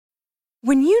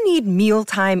When you need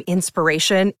mealtime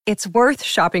inspiration, it's worth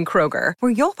shopping Kroger,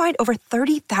 where you'll find over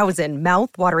 30,000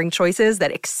 mouth-watering choices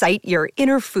that excite your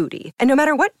inner foodie. And no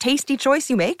matter what tasty choice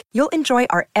you make, you'll enjoy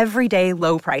our everyday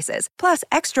low prices, plus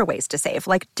extra ways to save,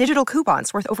 like digital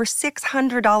coupons worth over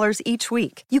 $600 each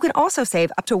week. You can also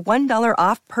save up to $1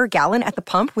 off per gallon at the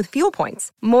pump with fuel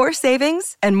points. More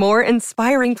savings and more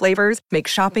inspiring flavors make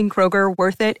shopping Kroger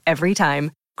worth it every time.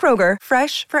 Kroger,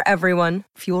 fresh for everyone.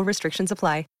 Fuel restrictions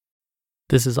apply.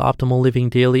 This is Optimal Living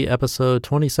Daily, episode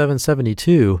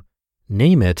 2772,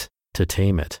 Name It to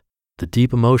Tame It, The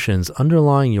Deep Emotions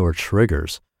Underlying Your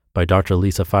Triggers, by Dr.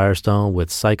 Lisa Firestone with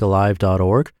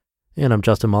psychalive.org. And I'm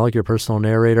Justin Malik, your personal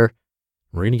narrator.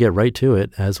 We're going to get right to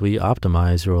it as we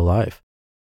optimize your life.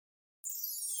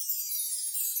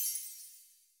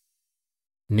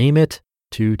 Name It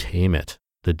to Tame It,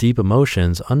 The Deep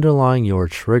Emotions Underlying Your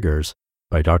Triggers,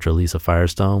 by Dr. Lisa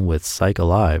Firestone with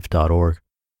psychalive.org.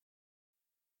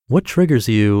 What triggers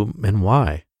you and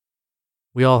why?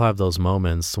 We all have those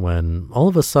moments when all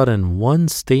of a sudden one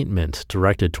statement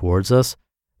directed towards us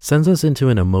sends us into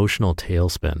an emotional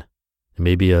tailspin. It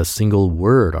may be a single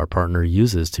word our partner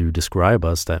uses to describe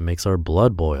us that makes our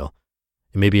blood boil.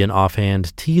 It may be an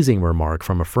offhand teasing remark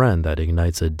from a friend that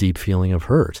ignites a deep feeling of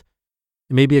hurt.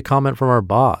 It may be a comment from our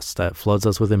boss that floods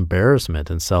us with embarrassment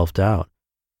and self-doubt.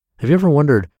 Have you ever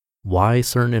wondered why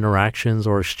certain interactions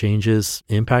or exchanges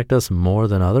impact us more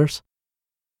than others?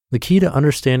 The key to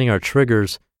understanding our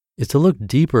triggers is to look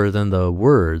deeper than the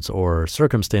words or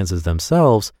circumstances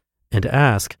themselves and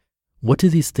ask, what do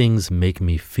these things make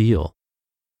me feel?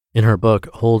 In her book,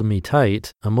 Hold Me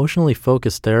Tight, emotionally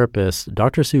focused therapist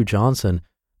Dr. Sue Johnson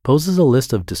poses a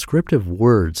list of descriptive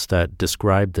words that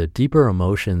describe the deeper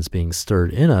emotions being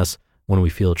stirred in us when we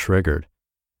feel triggered.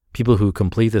 People who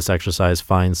complete this exercise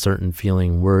find certain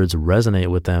feeling words resonate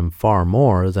with them far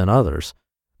more than others.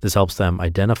 This helps them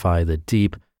identify the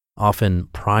deep, often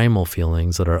primal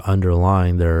feelings that are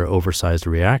underlying their oversized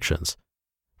reactions.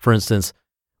 For instance,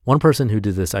 one person who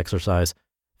did this exercise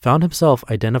found himself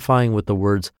identifying with the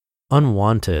words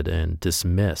unwanted and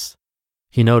dismissed.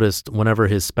 He noticed whenever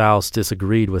his spouse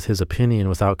disagreed with his opinion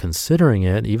without considering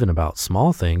it, even about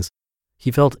small things, he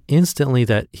felt instantly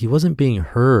that he wasn't being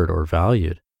heard or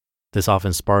valued. This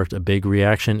often sparked a big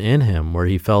reaction in him where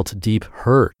he felt deep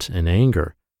hurt and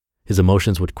anger. His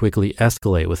emotions would quickly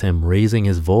escalate with him raising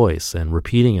his voice and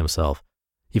repeating himself.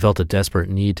 He felt a desperate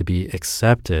need to be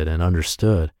accepted and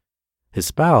understood. His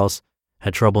spouse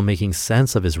had trouble making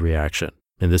sense of his reaction,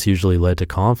 and this usually led to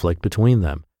conflict between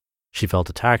them. She felt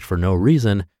attacked for no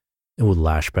reason and would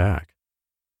lash back.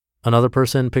 Another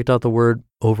person picked out the word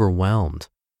overwhelmed.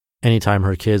 Anytime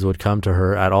her kids would come to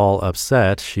her at all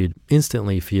upset, she'd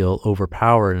instantly feel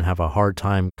overpowered and have a hard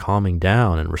time calming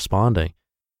down and responding.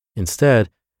 Instead,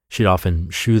 she'd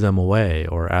often shoo them away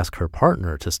or ask her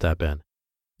partner to step in.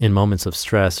 In moments of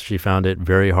stress, she found it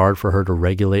very hard for her to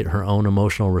regulate her own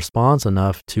emotional response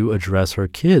enough to address her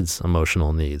kids'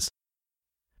 emotional needs.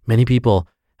 Many people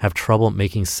have trouble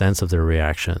making sense of their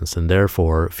reactions and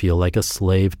therefore feel like a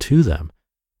slave to them.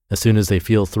 As soon as they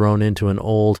feel thrown into an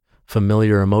old,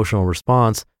 familiar emotional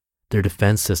response, their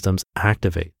defense systems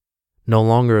activate. No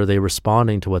longer are they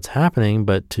responding to what's happening,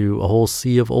 but to a whole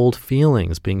sea of old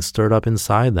feelings being stirred up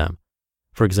inside them.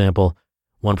 For example,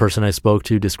 one person I spoke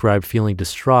to described feeling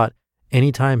distraught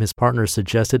anytime his partner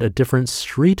suggested a different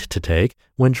street to take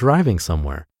when driving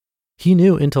somewhere. He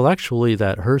knew intellectually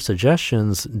that her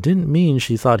suggestions didn't mean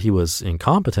she thought he was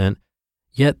incompetent,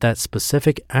 yet that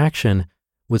specific action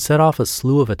would set off a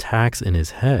slew of attacks in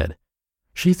his head.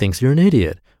 She thinks you're an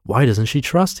idiot. Why doesn't she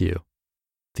trust you?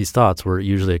 These thoughts were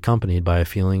usually accompanied by a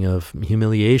feeling of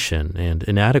humiliation and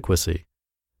inadequacy.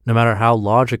 No matter how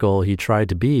logical he tried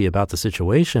to be about the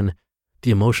situation,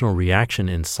 the emotional reaction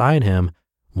inside him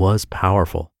was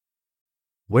powerful.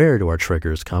 Where do our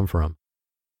triggers come from?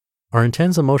 Our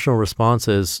intense emotional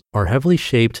responses are heavily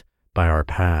shaped by our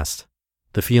past.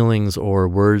 The feelings or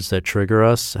words that trigger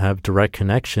us have direct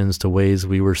connections to ways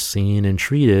we were seen and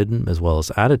treated, as well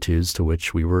as attitudes to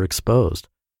which we were exposed.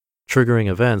 Triggering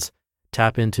events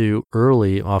tap into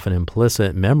early, often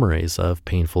implicit memories of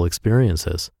painful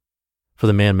experiences. For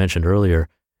the man mentioned earlier,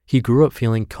 he grew up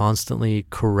feeling constantly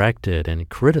corrected and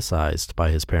criticized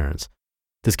by his parents.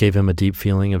 This gave him a deep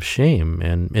feeling of shame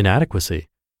and inadequacy.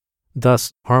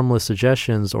 Thus, harmless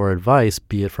suggestions or advice,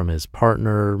 be it from his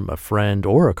partner, a friend,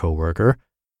 or a coworker,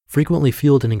 frequently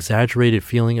fueled an exaggerated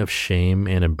feeling of shame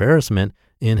and embarrassment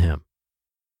in him.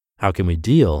 How can we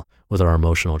deal with our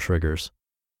emotional triggers?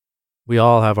 We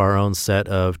all have our own set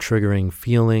of triggering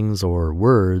feelings or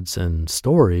words and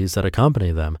stories that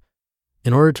accompany them.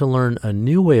 In order to learn a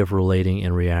new way of relating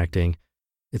and reacting,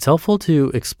 it's helpful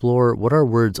to explore what our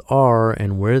words are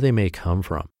and where they may come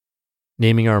from.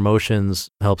 Naming our emotions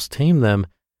helps tame them,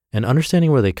 and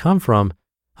understanding where they come from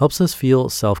helps us feel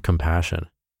self-compassion.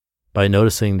 By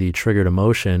noticing the triggered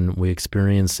emotion we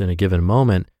experience in a given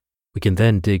moment, we can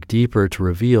then dig deeper to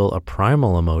reveal a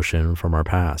primal emotion from our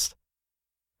past.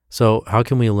 So, how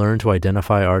can we learn to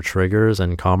identify our triggers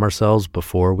and calm ourselves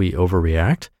before we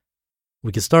overreact?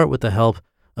 We can start with the help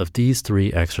of these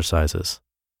 3 exercises.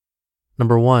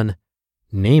 Number 1,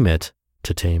 name it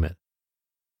to tame it.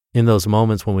 In those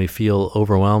moments when we feel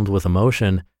overwhelmed with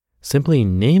emotion, simply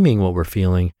naming what we're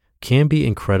feeling can be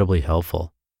incredibly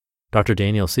helpful. Dr.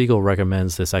 Daniel Siegel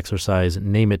recommends this exercise,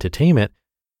 Name It to Tame It,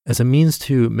 as a means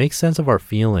to make sense of our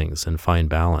feelings and find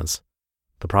balance.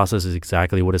 The process is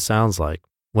exactly what it sounds like.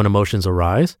 When emotions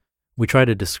arise, we try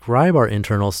to describe our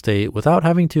internal state without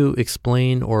having to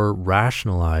explain or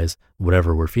rationalize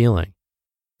whatever we're feeling.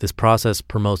 This process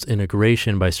promotes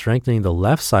integration by strengthening the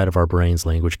left side of our brain's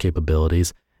language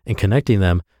capabilities and connecting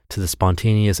them to the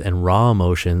spontaneous and raw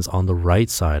emotions on the right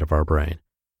side of our brain.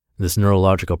 This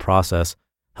neurological process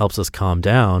helps us calm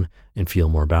down and feel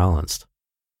more balanced.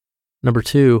 Number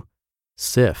 2,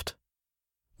 sift.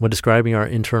 When describing our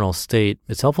internal state,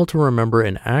 it's helpful to remember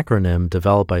an acronym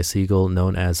developed by Siegel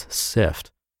known as SIFT.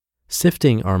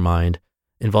 Sifting our mind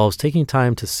involves taking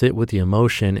time to sit with the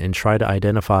emotion and try to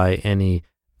identify any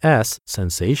S,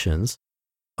 sensations,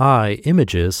 I,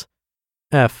 images,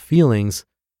 F, feelings,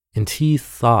 and T,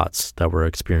 thoughts that we're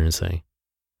experiencing.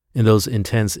 In those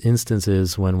intense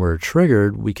instances when we're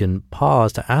triggered, we can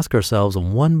pause to ask ourselves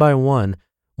one by one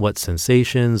what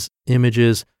sensations,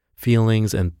 images,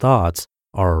 feelings, and thoughts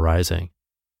are arising.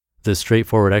 This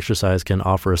straightforward exercise can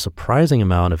offer a surprising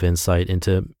amount of insight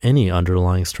into any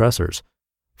underlying stressors.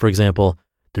 For example,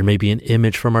 there may be an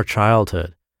image from our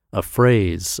childhood, a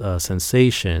phrase, a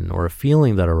sensation, or a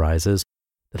feeling that arises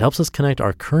that helps us connect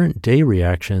our current day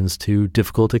reactions to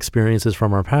difficult experiences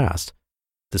from our past.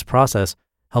 This process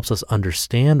helps us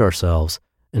understand ourselves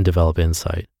and develop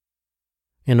insight.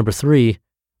 And number 3,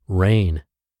 rain.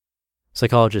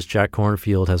 Psychologist Jack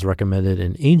Kornfield has recommended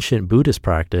an ancient Buddhist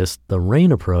practice, the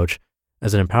rain approach,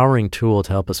 as an empowering tool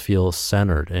to help us feel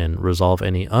centered and resolve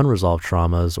any unresolved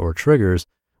traumas or triggers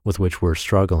with which we're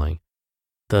struggling.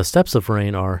 The steps of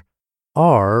rain are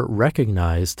R,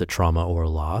 recognize the trauma or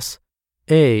loss.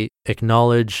 A,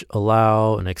 acknowledge,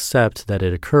 allow, and accept that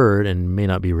it occurred and may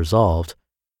not be resolved.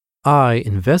 I,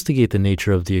 investigate the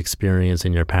nature of the experience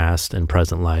in your past and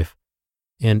present life.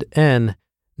 And N,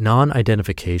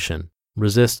 non-identification,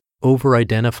 resist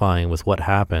over-identifying with what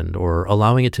happened or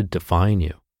allowing it to define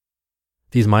you.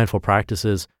 These mindful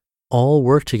practices all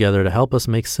work together to help us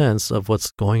make sense of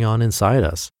what's going on inside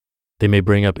us. They may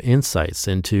bring up insights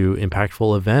into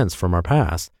impactful events from our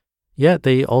past, yet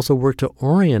they also work to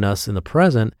orient us in the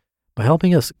present by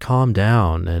helping us calm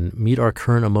down and meet our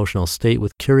current emotional state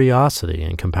with curiosity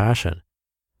and compassion.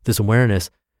 This awareness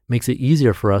makes it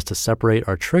easier for us to separate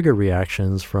our trigger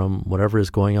reactions from whatever is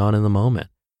going on in the moment.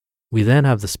 We then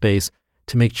have the space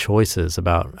to make choices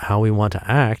about how we want to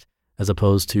act as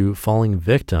opposed to falling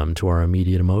victim to our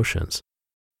immediate emotions.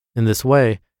 In this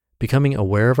way, becoming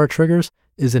aware of our triggers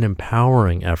is an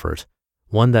empowering effort,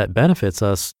 one that benefits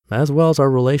us as well as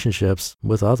our relationships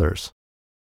with others.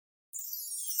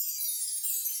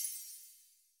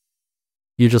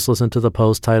 You just listened to the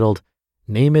post titled,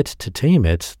 Name It to Tame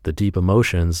It, The Deep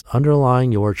Emotions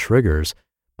Underlying Your Triggers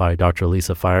by Dr.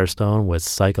 Lisa Firestone with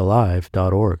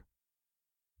psychalive.org.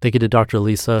 Thank you to Dr.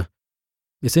 Lisa.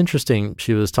 It's interesting,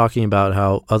 she was talking about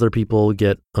how other people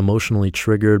get emotionally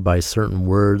triggered by certain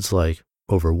words like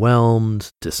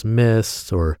overwhelmed,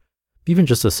 dismissed, or even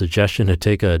just a suggestion to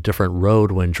take a different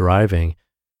road when driving.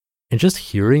 And just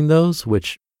hearing those,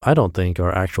 which I don't think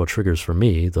are actual triggers for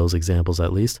me, those examples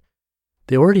at least,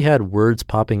 they already had words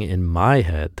popping in my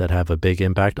head that have a big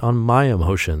impact on my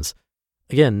emotions.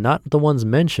 Again, not the ones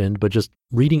mentioned, but just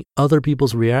reading other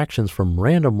people's reactions from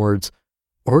random words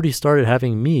already started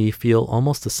having me feel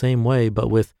almost the same way, but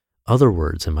with other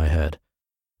words in my head.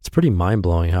 It's pretty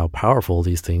mind-blowing how powerful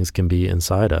these things can be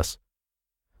inside us.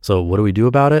 So what do we do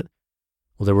about it?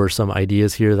 Well, there were some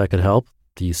ideas here that could help.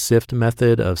 The SIFT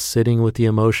method of sitting with the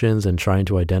emotions and trying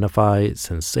to identify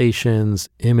sensations,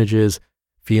 images,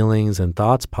 feelings, and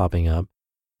thoughts popping up.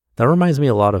 That reminds me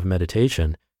a lot of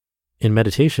meditation. In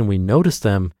meditation, we notice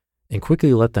them and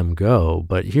quickly let them go,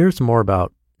 but here's more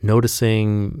about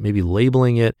noticing, maybe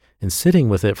labeling it, and sitting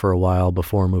with it for a while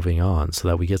before moving on so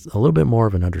that we get a little bit more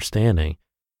of an understanding.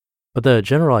 But the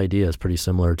general idea is pretty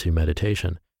similar to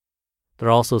meditation. There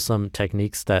are also some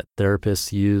techniques that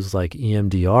therapists use like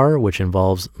EMDR, which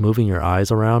involves moving your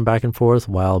eyes around back and forth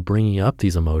while bringing up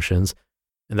these emotions.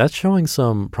 And that's showing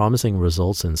some promising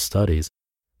results in studies.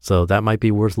 So that might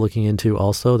be worth looking into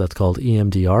also. That's called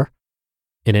EMDR.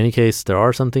 In any case, there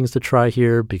are some things to try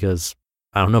here because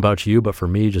I don't know about you, but for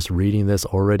me, just reading this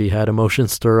already had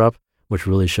emotions stir up, which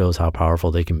really shows how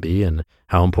powerful they can be and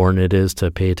how important it is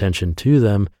to pay attention to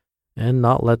them and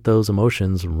not let those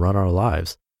emotions run our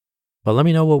lives. But let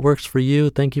me know what works for you.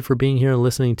 Thank you for being here and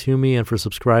listening to me and for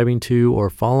subscribing to or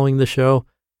following the show.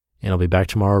 And I'll be back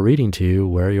tomorrow reading to you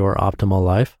where your optimal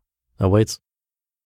life awaits.